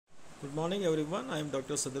Good morning everyone. I am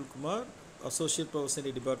Dr. Senthilkumar, Associate Professor in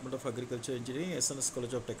the Department of Agriculture Engineering, SNS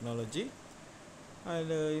College of Technology. And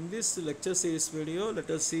in this lecture series video, let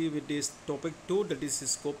us see with this topic 2, that is the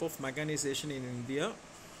scope of mechanization in India.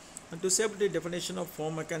 And to say about the definition of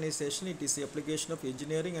farm mechanization, it is the application of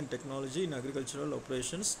engineering and technology in agricultural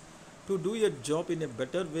operations to do a job in a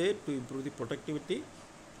better way to improve the productivity.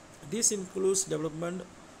 This includes development,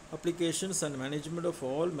 applications and management of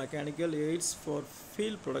all mechanical aids for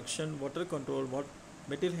field production, water control,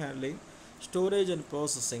 material handling, storage and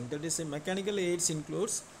processing. That is, mechanical aids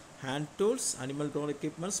includes hand tools, animal drawn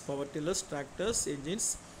equipments, power tillers, tractors,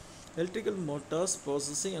 engines, electrical motors,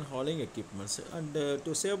 processing and hauling equipments. And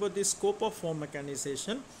to say about the scope of farm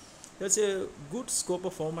mechanization, there's a good scope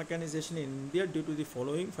of farm mechanization in India due to the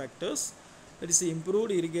following factors. That is, the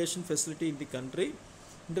improved irrigation facility in the country,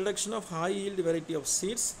 introduction of high yield variety of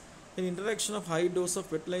seeds, and introduction of high dose of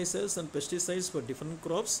fertilizers and pesticides for different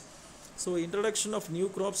crops. So introduction of new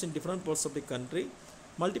crops in different parts of the country,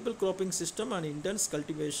 multiple cropping system and intense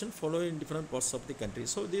cultivation followed in different parts of the country.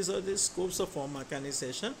 So these are the scopes of farm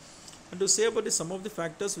mechanization. And to say about some of the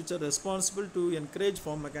factors which are responsible to encourage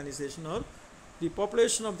farm mechanization are: the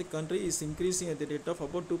population of the country is increasing at the rate of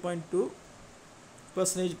about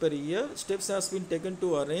 2.2% per year. Steps has been taken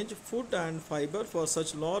to arrange food and fiber for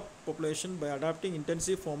such large population by adopting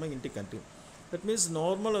intensive farming in the country. That means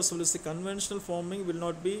normal as well as the conventional farming will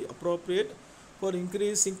not be appropriate for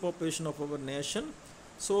increasing population of our nation.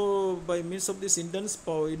 So by means of this intensive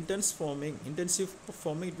farming,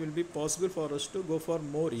 it will be possible for us to go for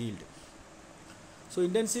more yield. So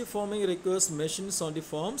intensive farming requires machines on the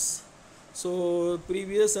farms. So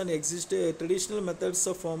previous and existing traditional methods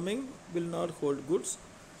of farming will not hold good.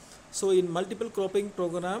 So in multiple cropping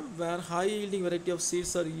program where high yielding variety of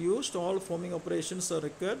seeds are used, all farming operations are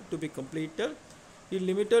required to be completed in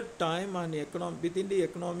limited time and within the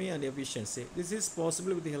economy and efficiency. This is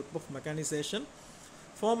possible with the help of mechanization.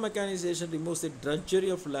 Farm mechanization removes the drudgery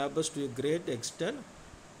of laborers to a great extent.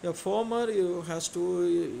 A farmer has to,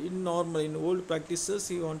 in old practices,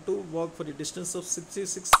 you want to walk for a distance of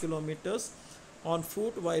 66 kilometers on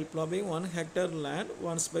foot while plowing 1 hectare land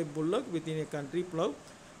once by bullock within a country plow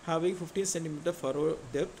having 15 centimeter furrow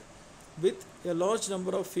depth, with a large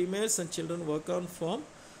number of females and children work on farm.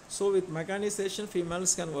 So with mechanization,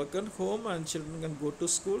 females can work at home and children can go to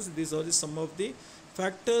schools. These are some of the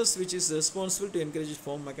factors which is responsible to encourage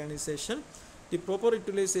farm mechanization. The proper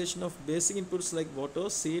utilization of basic inputs like water,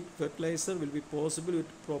 seed, fertilizer will be possible with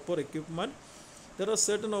proper equipment. There are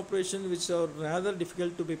certain operations which are rather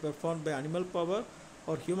difficult to be performed by animal power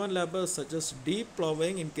or human labor, such as deep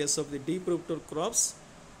plowing in case of the deep rooted crops,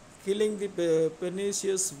 killing the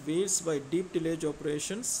pernicious weeds by deep tillage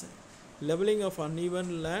operations, leveling of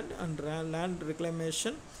uneven land and land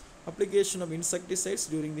reclamation, application of insecticides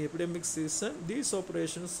during the epidemic season. These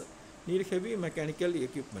operations need heavy mechanical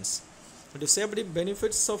equipments. To say about the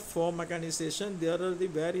benefits of farm mechanization, there are the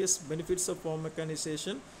various benefits of farm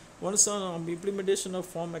mechanization. Once on implementation of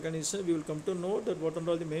farm mechanization, we will come to know that what are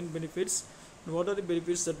all the main benefits and what are the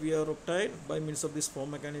benefits that we are obtained by means of this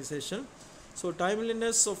farm mechanization. So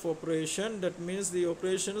timeliness of operation, that means the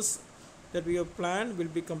operations that we have planned will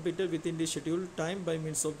be completed within the scheduled time by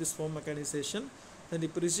means of this farm mechanization. And the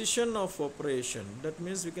precision of operation, that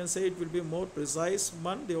means we can say it will be more precise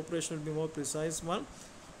one, the operation will be more precise one.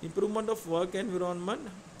 Improvement of work environment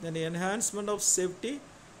and the enhancement of safety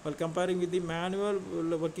while comparing with the manual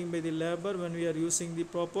working by the labor. When we are using the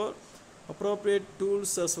appropriate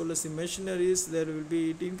tools as well as the machineries,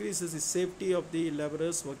 it increases the safety of the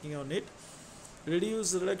laborers working on it.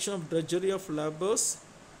 Reduction of drudgery of laborers,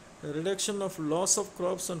 reduction of loss of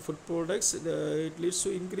crops and food products. It leads to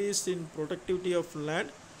increase in productivity of land,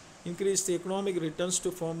 increase the economic returns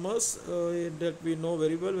to farmers. That we know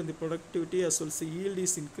very well. When the productivity as well as the yield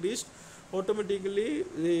is increased, automatically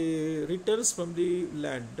the returns from the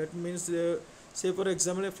land. That means, say for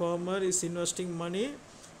example, a farmer is investing money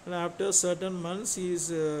and after certain months he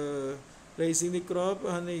is raising the crop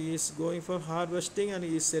and he is going for harvesting and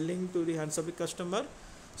he is selling to the hands of the customer.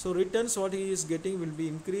 So returns what he is getting will be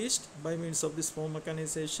increased by means of this farm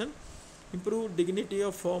mechanization. Improved dignity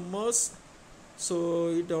of farmers. So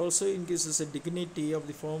it also increases the dignity of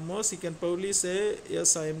the farmers. He can proudly say,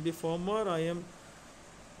 yes, I am the farmer, I am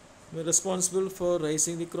responsible for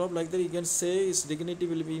raising the crop. Like that he can say his dignity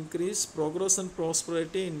will be increased. Progress and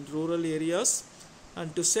prosperity in rural areas.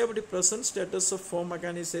 And to say about the present status of farm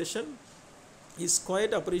mechanization is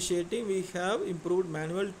quite appreciating. We have improved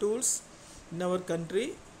manual tools in our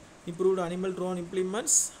country, improved animal drawn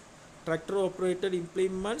implements, tractor operated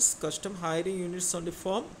implements, custom hiring units on the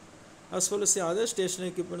farm, as well as the other stationary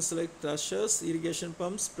equipments like threshers, irrigation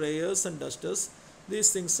pumps, sprayers and dusters.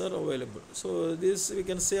 These things are available. So this we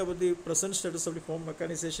can say about the present status of the farm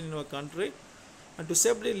mechanization in our country. And to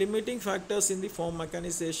say about the limiting factors in the farm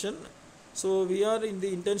mechanization, so we are in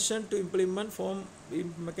the intention to implement farm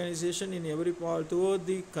mechanization in every part throughout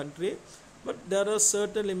the country, but there are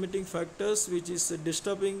certain limiting factors which is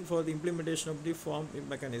disturbing for the implementation of the farm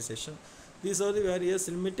mechanization. These are the various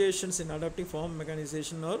limitations in adopting farm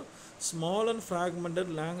mechanization or small and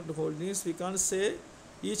fragmented land holdings. We can't say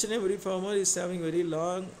each and every farmer is having very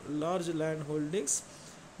large land holdings.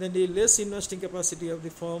 Then the less investing capacity of the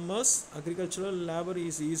farmers, agricultural labor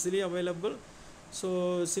is easily available.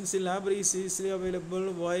 So since the labor is easily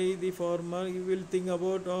available, why the farmer will think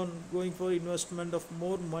about on going for investment of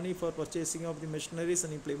more money for purchasing of the machineries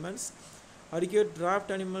and implements. Adequate draft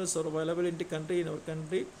animals are available in our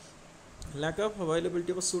country. Lack of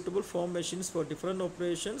availability of suitable farm machines for different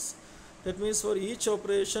operations. That means for each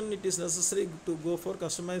operation it is necessary to go for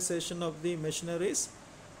customization of the machineries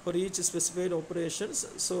for each specified operations.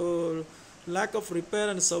 So lack of repair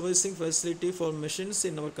and servicing facility for machines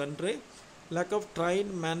in our country. Lack of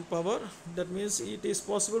trained manpower. That means it is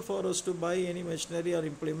possible for us to buy any machinery or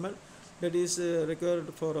implement that is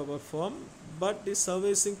required for our farm, but the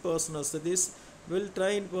servicing personnel, that is well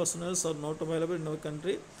trained personnel, are not available in our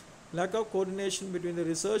country. Lack of coordination between the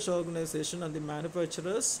research organization and the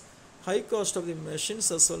manufacturers. High cost of the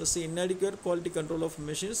machines as well as the inadequate quality control of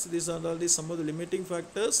machines. These are all some of the limiting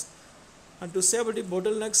factors. And to say about the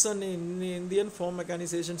bottlenecks in the Indian farm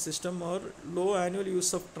mechanization system are low annual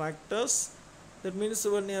use of tractors. That means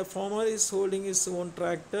when a farmer is holding his own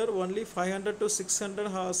tractor, only 500 to 600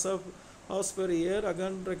 hours per year.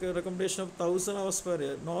 Again, recommendation of 1000 hours per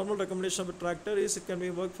year. Normal recommendation of a tractor is it can be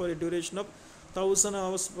worked for a duration of 1000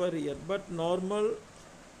 hours per year. But normal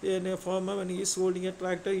in a farmer, when he is holding a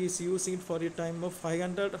tractor, he is using it for a time of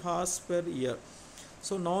 500 hours per year.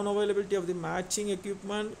 So non-availability of the matching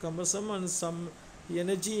equipment, cumbersome and some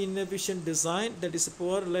energy inefficient design, that is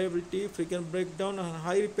poor reliability, frequent breakdown and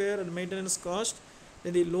high repair and maintenance cost.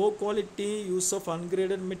 Then the low quality use of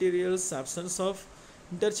ungraded materials, absence of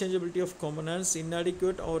interchangeability of components,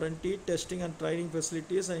 inadequate warranty, testing and training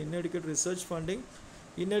facilities and inadequate research funding,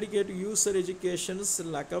 inadequate user educations,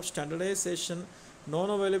 lack of standardization,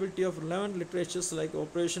 non-availability of relevant literatures like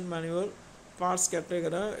operation manual, parts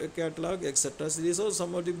catalog, etc. So these are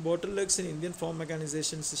some of the bottlenecks in Indian farm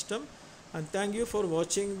mechanization system. And thank you for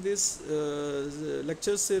watching this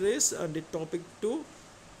lecture series and the topic 2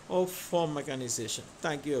 of farm mechanization.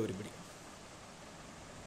 Thank you everybody.